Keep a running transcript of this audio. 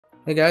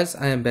Hey guys,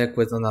 I am back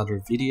with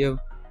another video.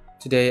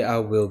 Today I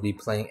will be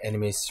playing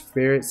Anime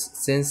Spirits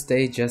since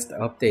they just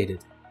updated.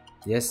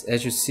 Yes,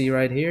 as you see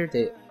right here,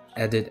 they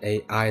added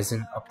a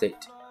Aizen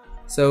update.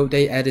 So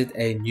they added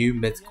a new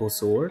mythical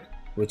sword,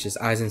 which is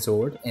Aizen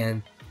sword,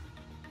 and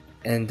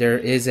there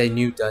is a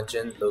new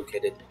dungeon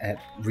located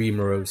at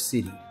reroll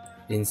City,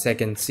 in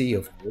 2nd Sea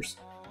of course.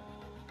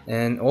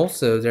 And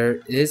also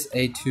there is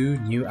two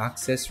new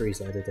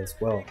accessories added as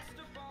well.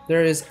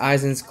 There is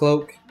Aizen's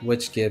cloak,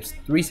 which gives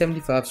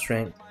 375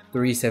 strength,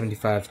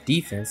 375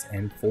 defense,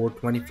 and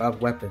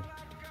 425 weapon.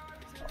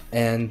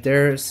 And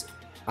there's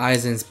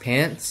Aizen's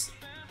pants,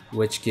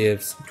 which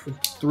gives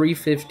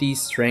 350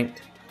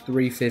 strength,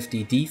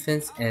 350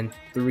 defense, and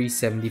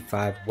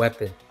 375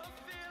 weapon.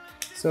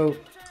 So,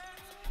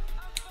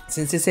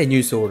 since it's a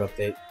new sword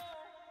update,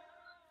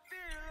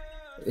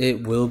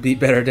 it will be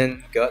better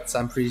than Guts,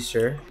 I'm pretty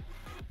sure.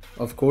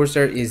 Of course,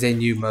 there is a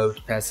new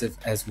mode passive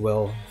as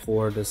well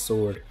for the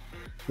sword,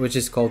 which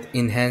is called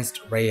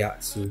Enhanced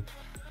Reiatsu.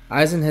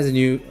 Aizen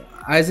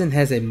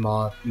has a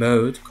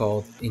mode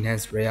called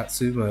Enhanced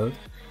Reiatsu mode.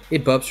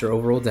 It buffs your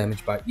overall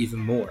damage by even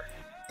more.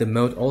 The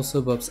mode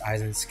also buffs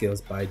Aizen's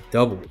skills by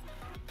double.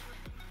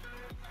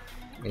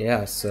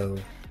 Yeah, so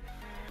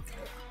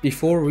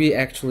before we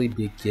actually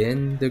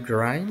begin the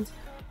grind,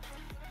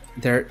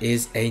 there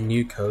is a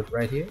new code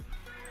right here,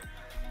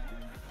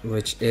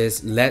 which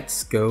is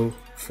Let's Go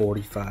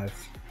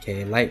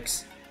 45k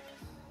likes.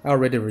 I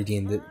already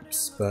redeemed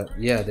this, but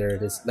yeah, there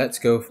it is. Let's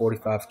go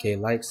 45k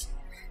likes.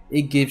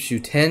 It gives you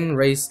 10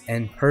 race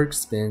and perk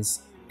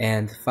spins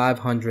and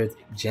 500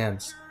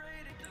 gems.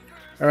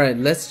 Alright,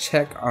 let's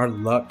check our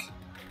luck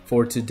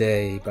for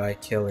today by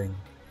killing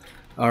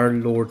our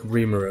Lord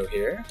Rimuro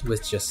here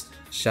with just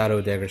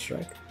Shadow Dagger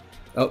Strike.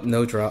 Oh,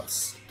 no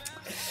drops.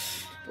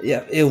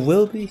 Yeah, it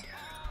will be.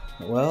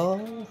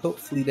 Well,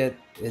 hopefully that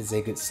is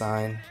a good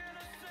sign.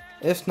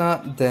 If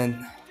not,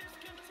 then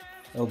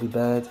it'll be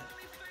bad.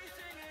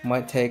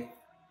 Might take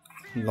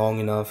long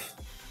enough,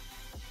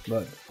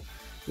 but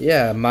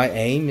yeah, my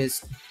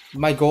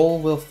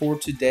goal for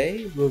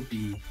today will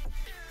be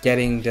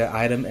getting the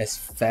item as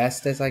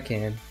fast as I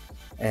can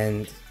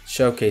and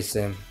showcase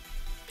them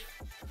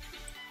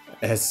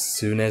as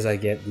soon as I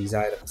get these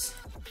items.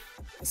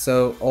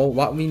 So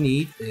what we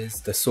need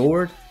is the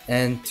sword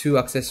and 2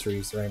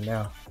 accessories right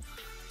now.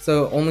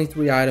 So only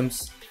 3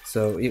 items,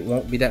 so it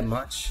won't be that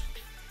much.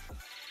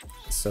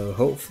 So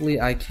hopefully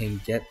I can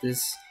get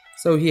this.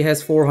 So he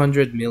has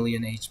 400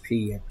 million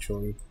HP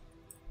actually,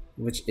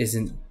 which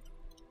isn't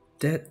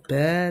that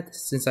bad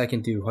since I can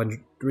do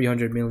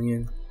 300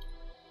 million.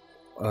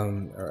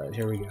 Alright,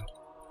 here we go.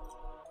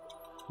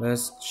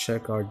 Let's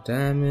check our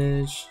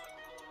damage.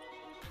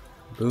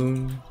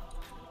 Boom,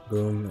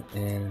 boom,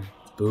 and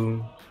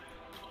boom.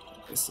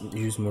 Let's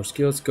use more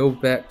skills. Go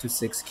back to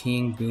 6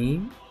 King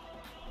Beam.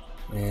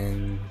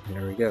 And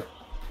there we go.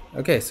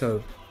 Okay,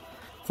 so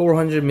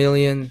 400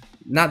 million,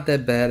 not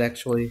that bad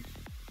actually.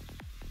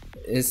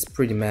 It's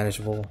pretty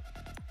manageable.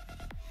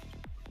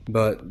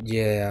 But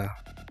yeah,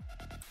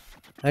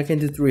 I can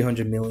do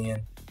 300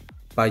 million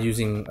by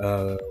using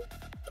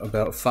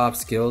about 5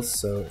 skills.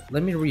 So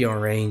let me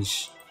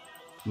rearrange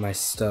my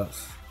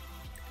stuff.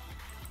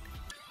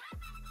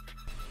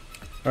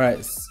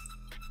 Alright,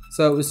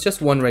 so it's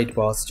just one raid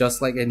boss,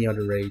 just like any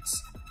other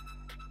raids.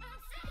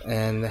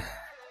 And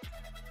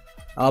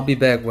I'll be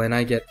back when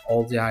I get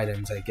all the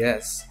items, I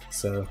guess.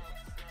 So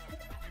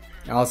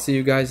I'll see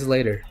you guys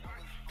later.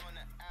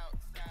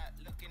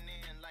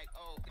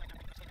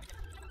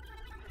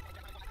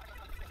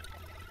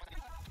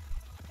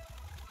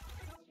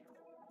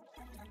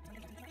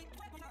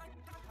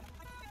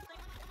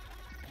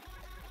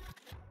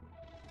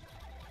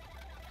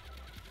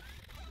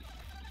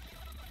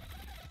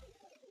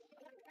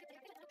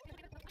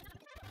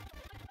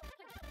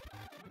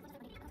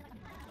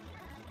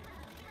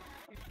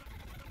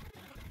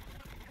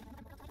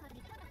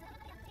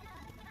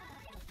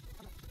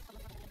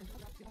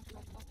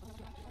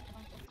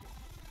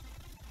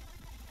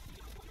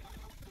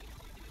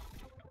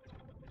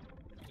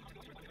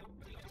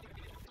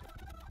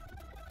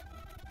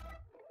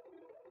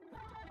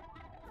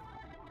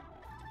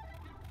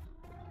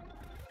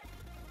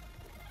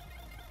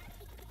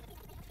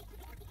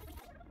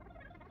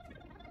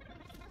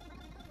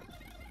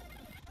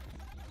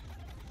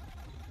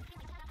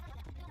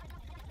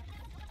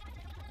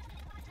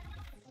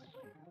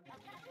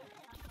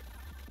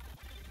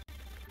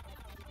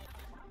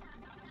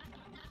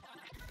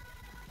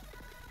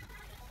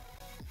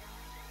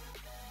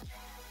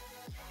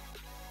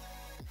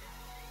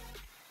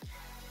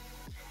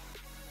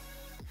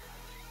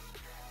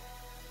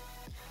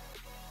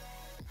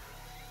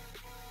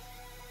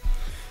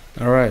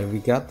 Alright, we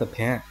got the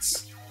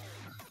pants.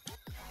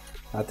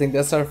 I think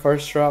that's our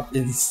first drop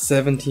in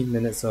 17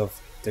 minutes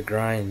of the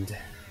grind.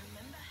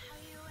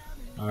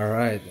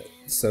 Alright,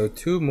 so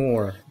 2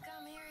 more.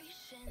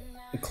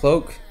 A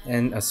cloak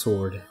and a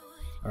sword.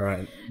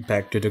 Alright,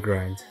 back to the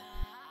grind.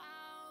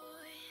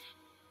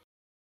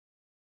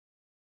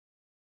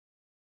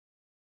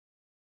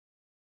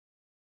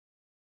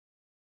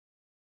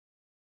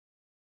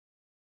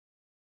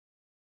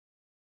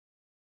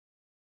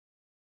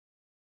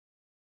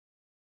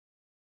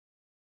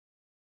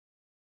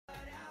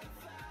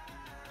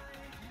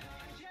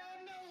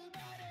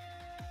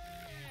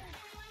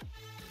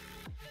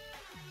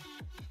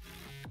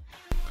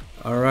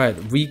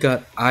 Alright, we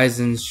got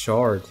Aizen's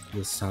shard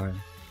this time.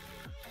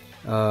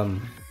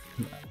 Um,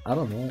 I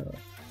don't know.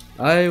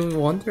 I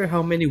wonder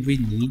how many we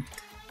need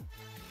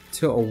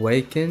to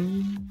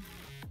awaken.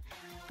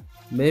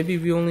 Maybe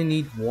we only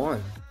need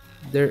one.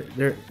 They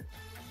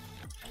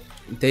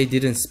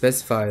didn't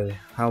specify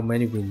how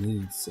many we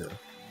need, so.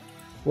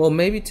 Well,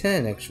 maybe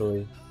 10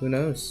 actually. Who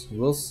knows?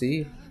 We'll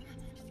see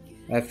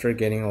after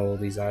getting all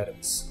these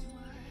items.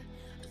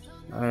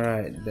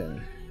 Alright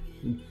then.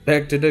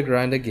 Back to the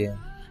grind again.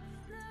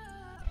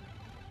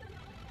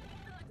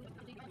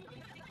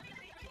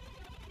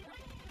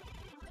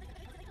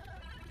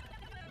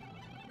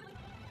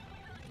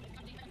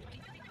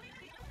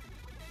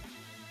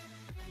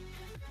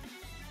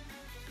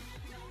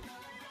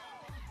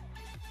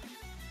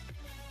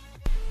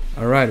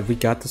 Alright, we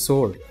got the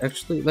sword.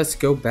 Actually, let's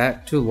go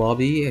back to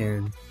lobby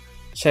and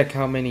check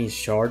how many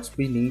shards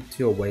we need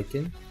to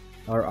awaken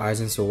our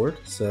Aizen sword.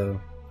 So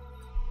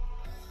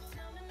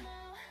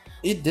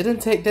it didn't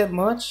take that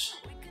much.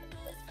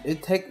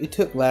 It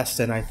took less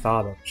than I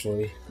thought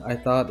actually. I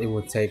thought it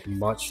would take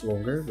much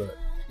longer, but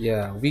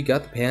yeah, we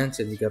got the pants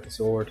and we got the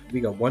sword. We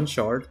got one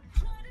shard.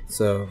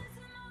 So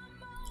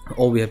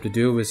all we have to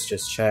do is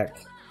just check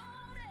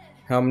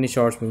how many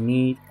shards we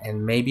need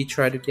and maybe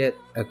try to get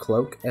a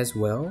cloak as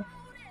well.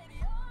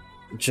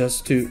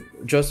 Just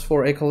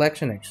for a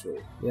collection actually.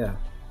 Yeah.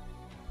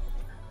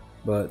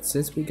 But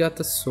since we got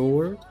the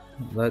sword,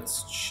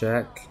 let's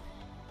check.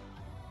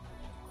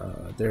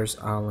 There's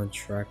Island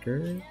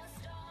Tracker.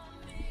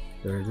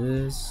 There it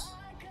is.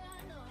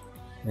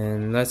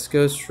 And let's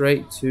go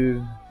straight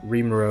to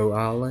Rimuro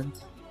Island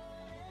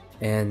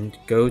and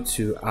go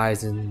to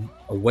Aizen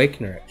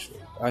Awakener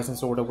actually. Aizen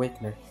Sword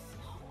Awakener.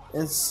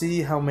 And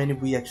see how many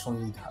we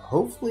actually need.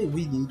 Hopefully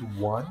we need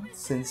one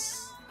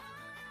since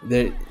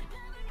the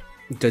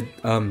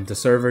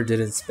server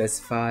didn't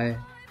specify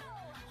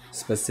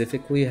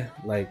specifically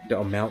like the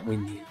amount we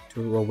need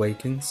to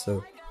awaken,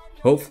 so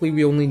hopefully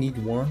we only need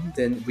one,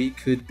 then we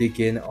could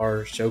begin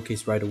our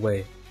showcase right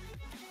away.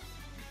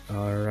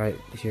 Alright,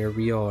 here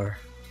we are.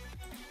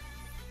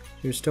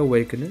 Here's the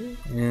awakener,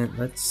 and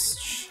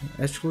let's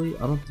actually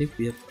I don't think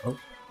we have to, oh.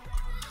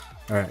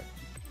 Alright.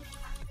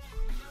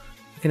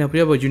 I can help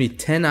you out, but you need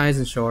 10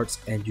 Aizen shards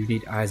and you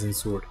need Aizen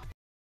sword.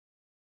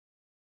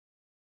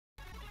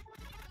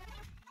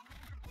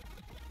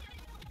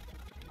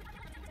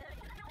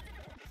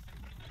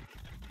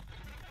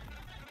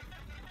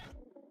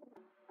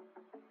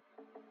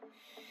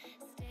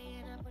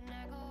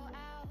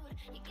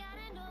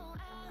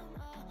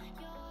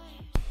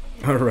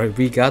 Alright,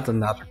 we got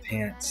another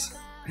pants.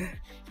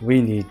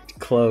 We need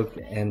cloak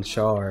and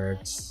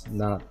shards,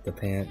 not the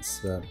pants,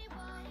 but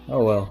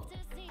oh well.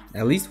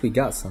 At least we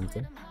got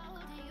something.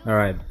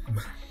 Alright,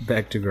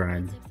 back to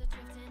grind.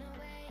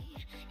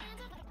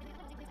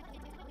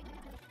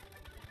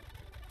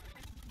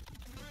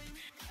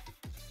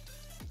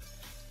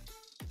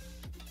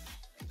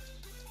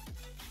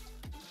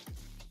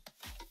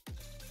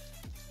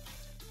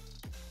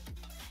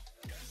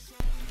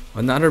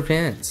 Another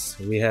pants.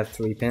 We have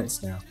 3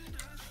 pants now.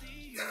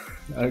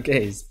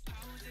 Okay,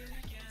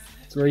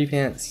 3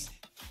 pants.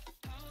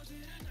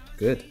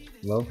 Good.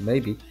 Well,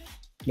 maybe.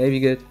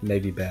 Maybe good,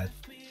 maybe bad.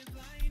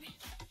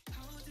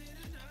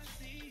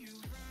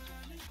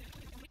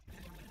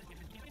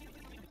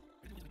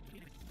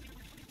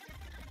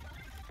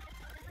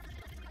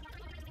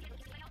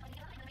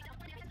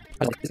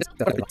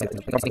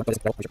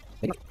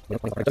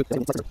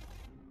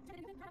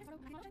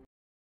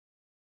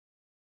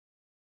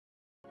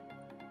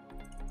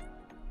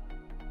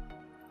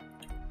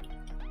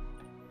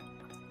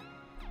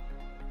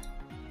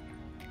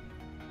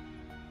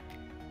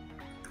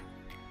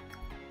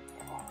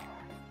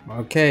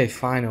 Okay,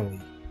 finally.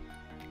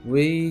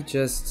 We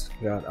just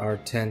got our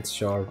 10th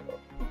shard.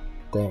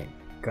 Thank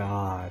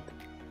God.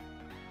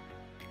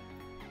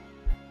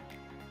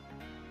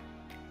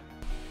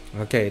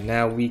 Okay,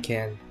 now we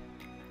can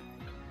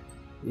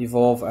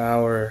evolve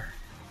our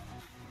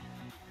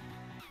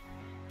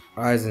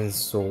Aizen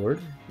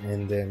sword,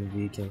 and then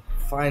we can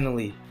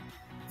finally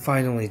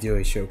do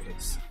a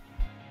showcase.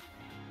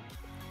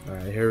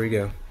 Alright, here we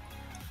go.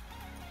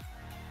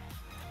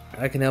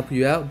 I can help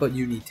you out, but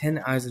you need 10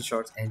 Aizen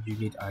shards and you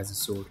need Aizen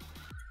sword.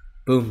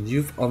 Boom,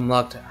 you've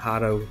unlocked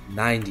Hado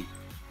 90.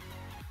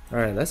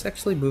 Alright, let's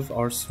actually move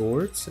our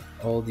swords,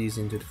 all these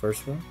into the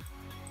first one.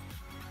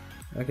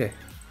 Okay.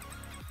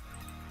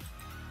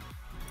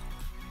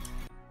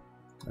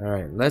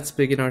 Alright, let's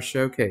begin our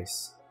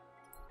showcase.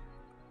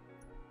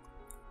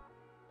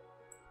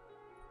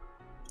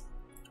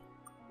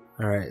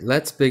 Alright,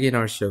 let's begin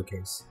our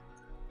showcase.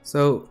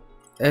 So,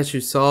 as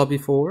you saw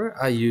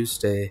before, I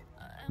used a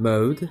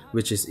mode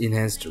which is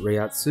enhanced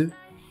Reiatsu,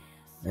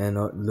 and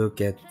look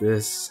at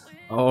this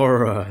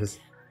auras.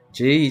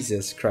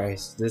 Jesus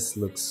Christ, this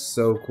looks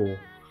so cool.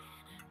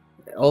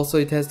 Also,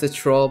 it has the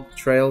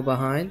trail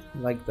behind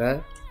like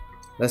that.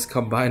 Let's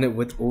combine it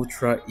with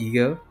Ultra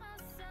Ego.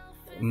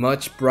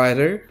 Much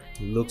brighter,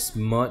 looks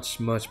much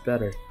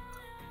better.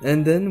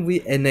 And then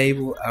we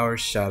enable our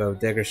Shadow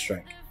Dagger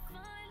Strike.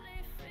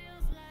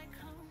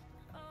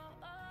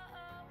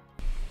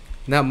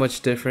 Not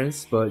much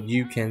difference, but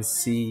you can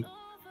see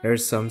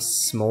there's some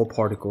small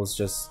particles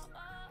just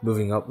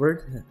moving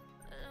upward,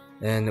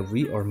 and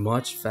we are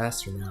much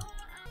faster now.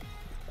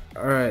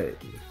 Alright,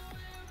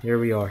 here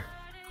we are.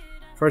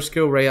 First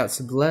skill,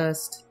 Rayatsu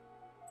Blast.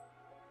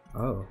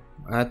 Oh,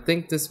 I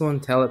think this one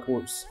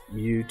teleports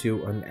you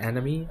to an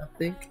enemy, I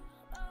think.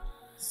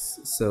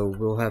 So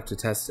we'll have to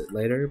test it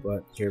later,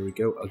 but here we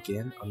go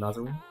again,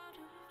 another one.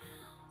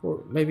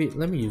 Or maybe,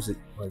 let me use it,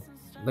 like,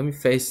 let me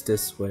face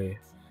this way.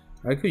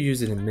 I could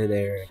use it in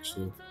midair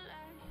actually.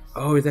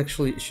 Oh, it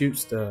actually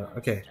shoots the,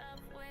 okay.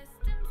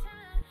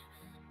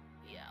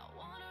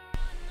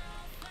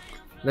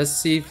 Let's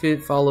see if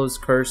it follows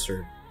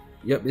cursor.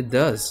 Yep, it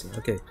does.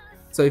 Okay,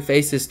 so it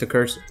faces the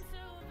cursor.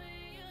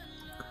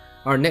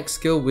 Our next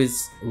skill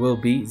will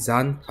be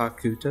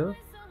Zanpakuto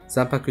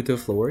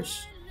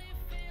Flourish.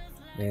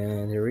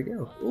 And here we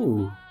go.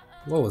 Ooh,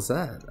 what was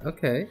that?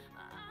 Okay,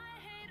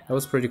 that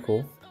was pretty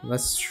cool.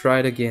 Let's try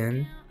it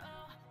again.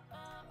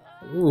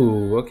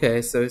 Ooh,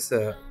 okay, so it's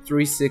a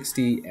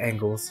 360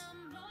 angles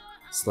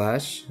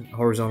slash,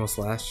 horizontal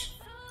slash.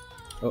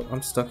 Oh,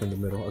 I'm stuck in the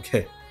middle.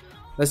 Okay,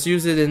 let's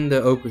use it in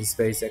the open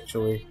space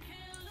actually.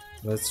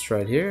 Let's try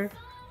it here.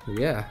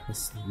 Yeah,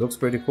 this looks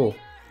pretty cool.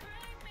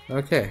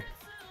 Okay,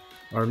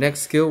 our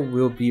next skill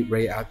will be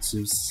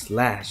Reiatsu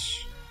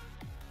Slash.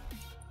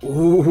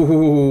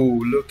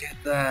 Ooh, look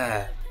at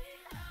that.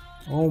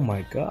 Oh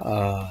my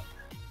god.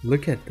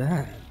 Look at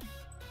that.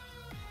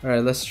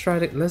 Alright, let's try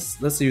it.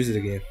 Let's use it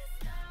again.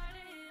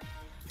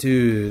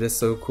 Dude, that's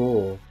so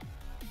cool.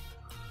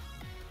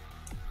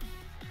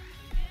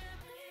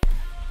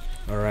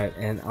 Alright,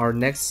 and our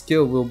next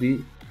skill will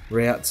be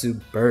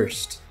Reiatsu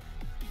Burst.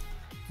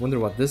 Wonder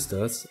what this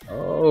does.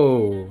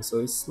 Oh, so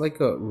it's like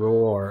a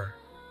roar.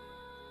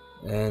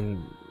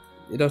 And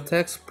it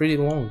attacks pretty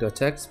long. The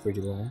attack's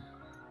pretty long.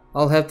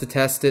 I'll have to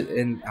test it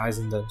in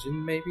Aizen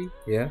dungeon maybe,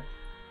 yeah.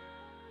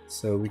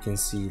 So we can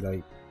see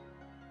like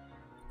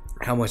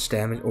how much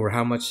damage or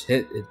how much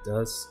hit it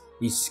does,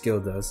 each skill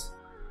does.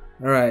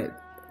 Alright,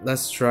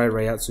 let's try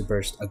Reiatsu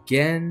Burst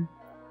again.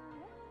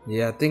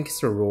 Yeah, I think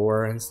it's a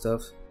roar and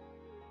stuff.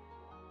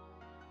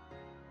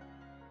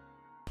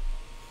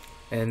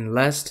 And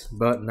last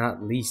but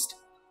not least,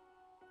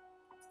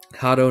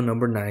 Hado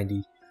number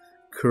 90,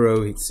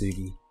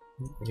 Kurohitsugi.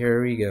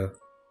 Here we go.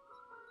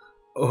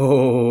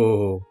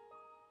 Oh,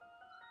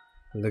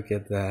 look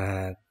at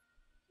that.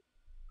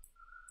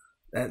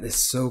 That is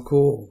so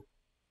cool.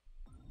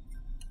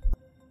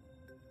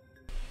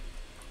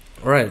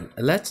 Alright,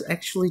 let's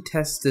actually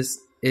test this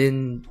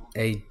in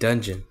a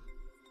dungeon.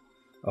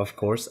 Of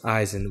course,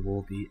 Aizen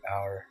will be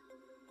our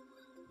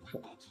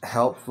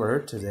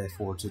helper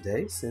for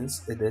today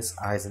since it is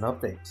Aizen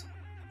update.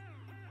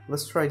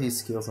 Let's try these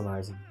skills on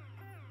Aizen.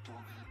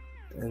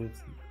 And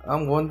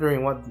I'm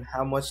wondering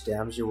how much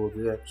damage it will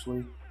do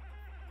actually.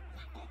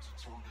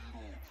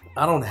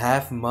 I don't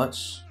have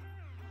much.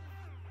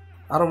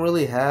 I don't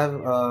really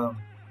have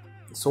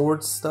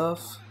sword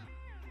stuff.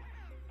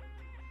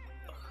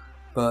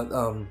 But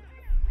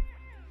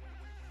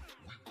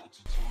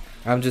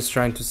I'm just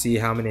trying to see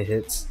how many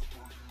hits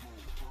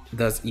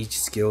does each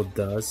skill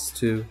does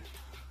to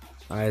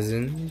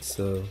Aizen,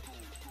 so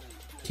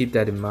keep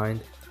that in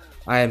mind.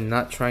 I am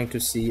not trying to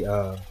see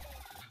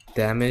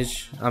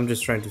damage. I'm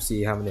just trying to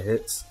see how many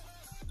hits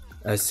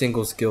a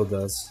single skill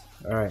does.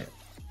 Alright,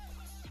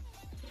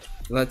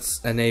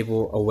 let's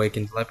enable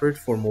Awakened Leopard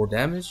for more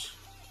damage.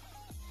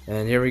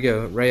 And here we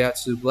go,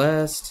 Reiatsu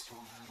Blast,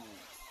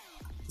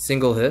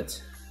 single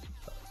hit,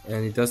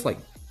 and it does like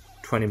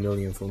 20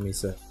 million for me,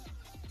 so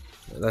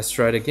let's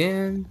try it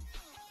again.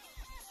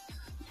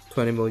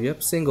 20 million,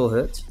 yep, single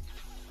hit.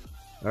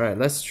 Alright,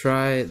 let's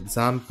try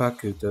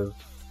Zanpakuto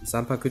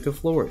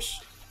Flourish.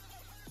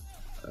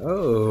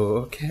 Oh,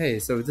 okay,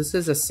 so this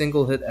is a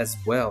single hit as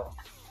well.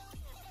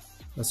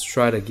 Let's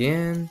try it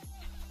again.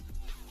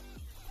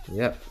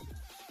 Yep.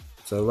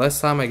 So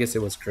last time I guess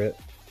it was crit.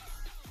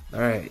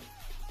 Alright.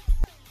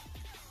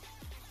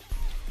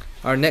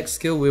 Our next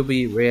skill will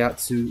be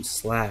Reiatsu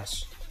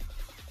Slash.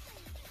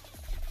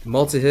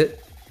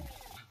 Multi-hit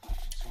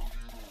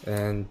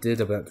and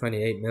did about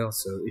 28 mil,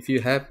 so if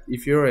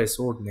you're a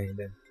sword main,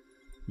 then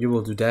you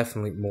will do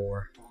definitely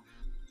more.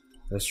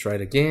 Let's try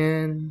it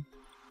again.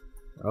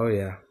 Oh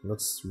yeah,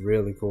 looks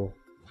really cool.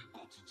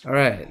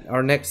 Alright,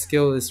 our next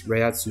skill is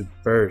Reiatsu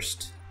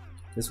Burst.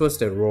 This was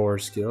the roar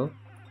skill.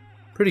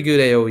 Pretty good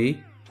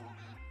AoE.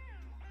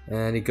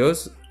 And it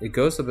goes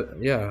a bit,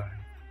 yeah.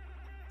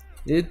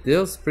 It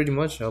deals pretty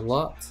much a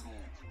lot.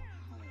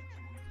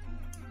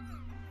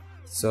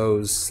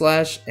 So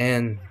slash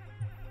and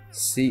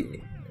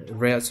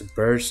Reiatsu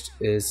Burst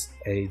is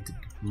a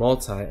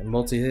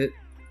multi-hit,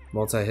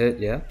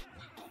 yeah.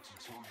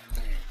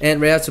 And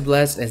Reiatsu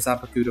Blast and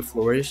Zanpakuto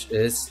Flourish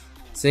is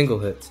single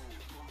hit.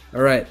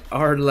 Alright,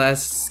 our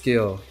last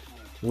skill,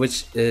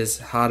 which is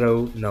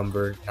Hado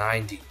number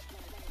 90,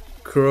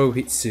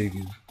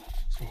 Kurohitsugi.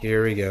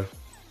 Here we go.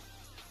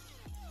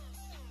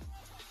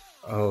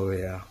 Oh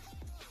yeah.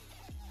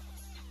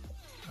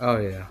 Oh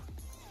yeah.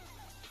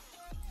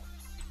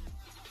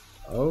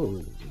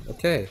 Oh,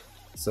 okay.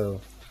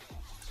 So,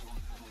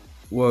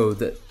 whoa,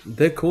 the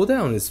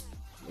cooldown is,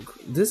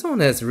 this one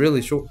has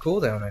really short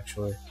cooldown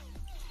actually.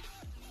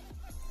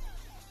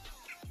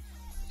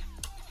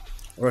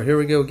 Alright, here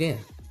we go again.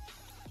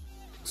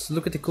 So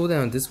look at the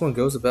cooldown. This one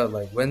goes about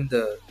like when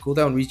the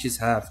cooldown reaches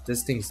half,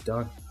 this thing's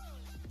done.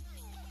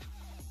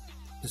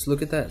 Just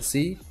look at that,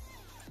 see?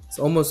 It's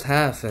almost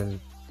half. And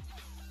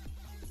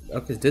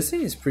okay, this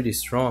thing is pretty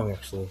strong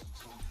actually.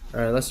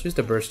 Alright, let's use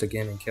the burst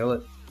again and kill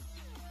it.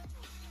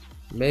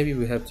 Maybe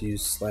we have to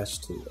use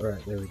 /2.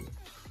 Alright, there we go.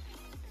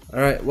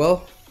 Alright,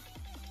 well,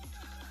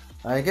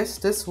 I guess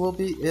this will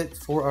be it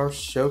for our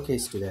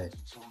showcase today.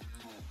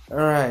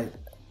 Alright,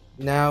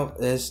 now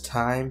it's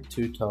time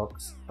to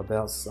talk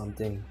about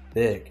something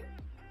big.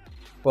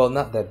 Well,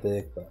 not that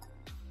big, but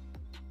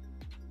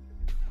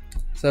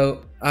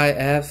so I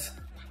have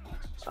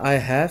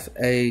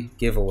a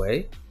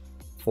giveaway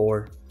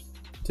for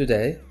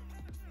today,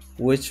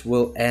 which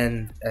will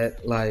end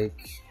at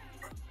like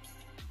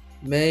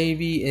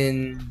maybe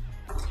in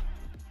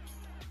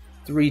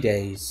 3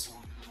 days.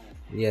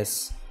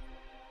 Yes,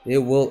 it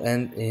will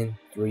end in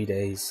 3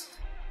 days.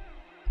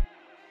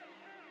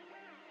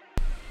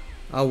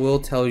 I will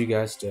tell you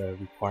guys the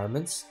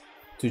requirements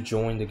to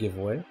join the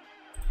giveaway.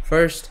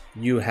 First,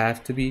 you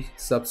have to be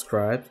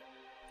subscribed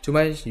to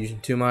my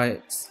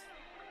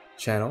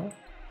channel,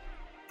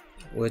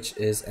 which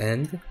is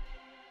end.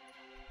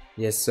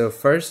 Yes, so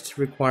first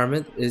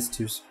requirement is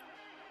to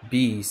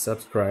be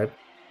subscribed.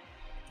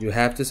 You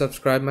have to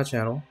subscribe my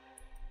channel.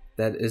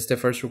 That is the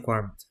first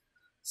requirement.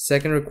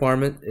 Second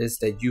requirement is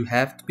that you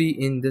have to be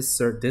in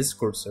this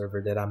Discord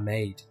server that I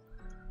made.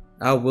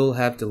 I will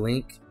have the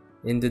link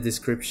in the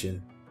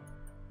description.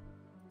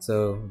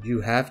 So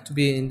you have to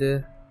be in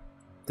the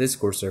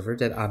Discord server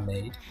that I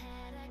made.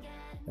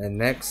 And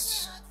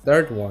next,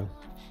 third one,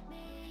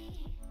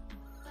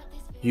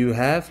 you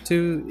have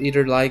to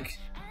either like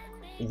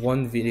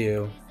one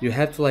video. You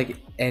have to like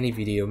any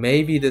video,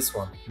 maybe this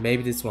one,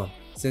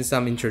 since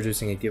I'm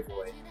introducing a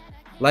giveaway.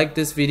 Like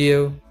this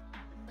video.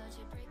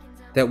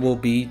 That will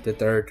be the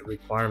third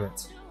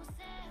requirement.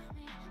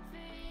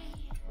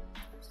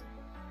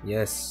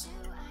 Yes.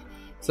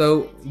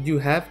 So you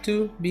have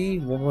to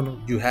be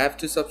you have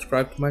to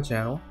subscribe to my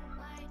channel,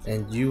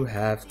 and you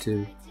have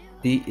to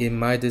be in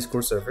my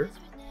Discord server,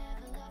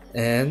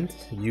 and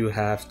you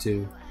have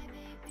to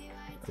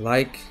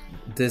like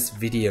this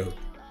video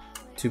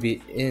to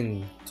be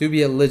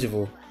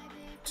eligible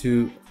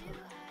to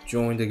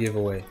join the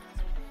giveaway.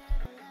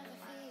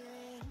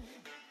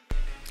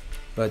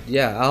 But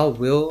yeah, I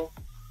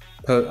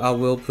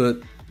will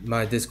put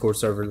my Discord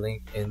server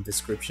link in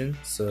description,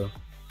 so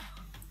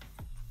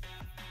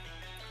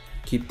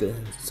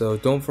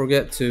don't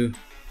forget to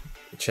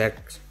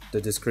check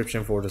the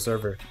description for the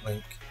server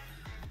link.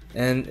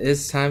 And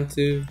it's time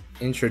to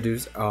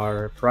introduce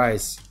our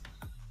prize.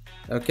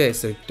 Okay,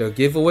 so the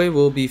giveaway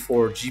will be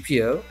for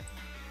GPO,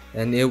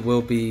 and it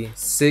will be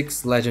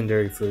 6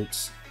 legendary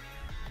fruits.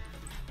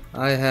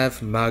 I have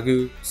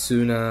Magu,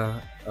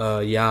 Suna,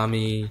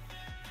 Yami,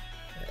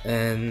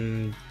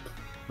 and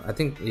I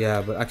think,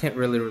 yeah, but I can't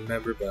really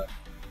remember, but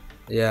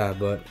yeah,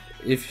 but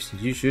if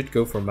you should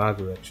go for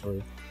Magu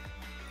actually.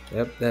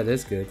 Yep, that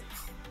is good.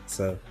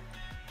 So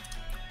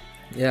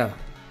yeah,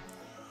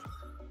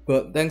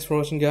 but thanks for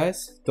watching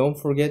guys. Don't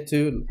forget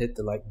to hit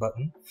the like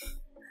button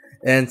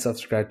and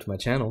subscribe to my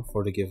channel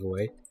for the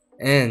giveaway,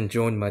 and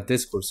join my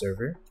Discord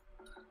server,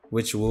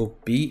 which will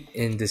be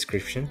in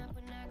description.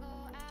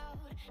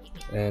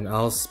 And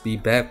I'll be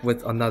back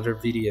with another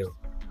video.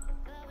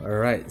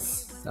 Alright,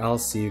 I'll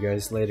see you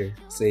guys later.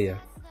 See ya.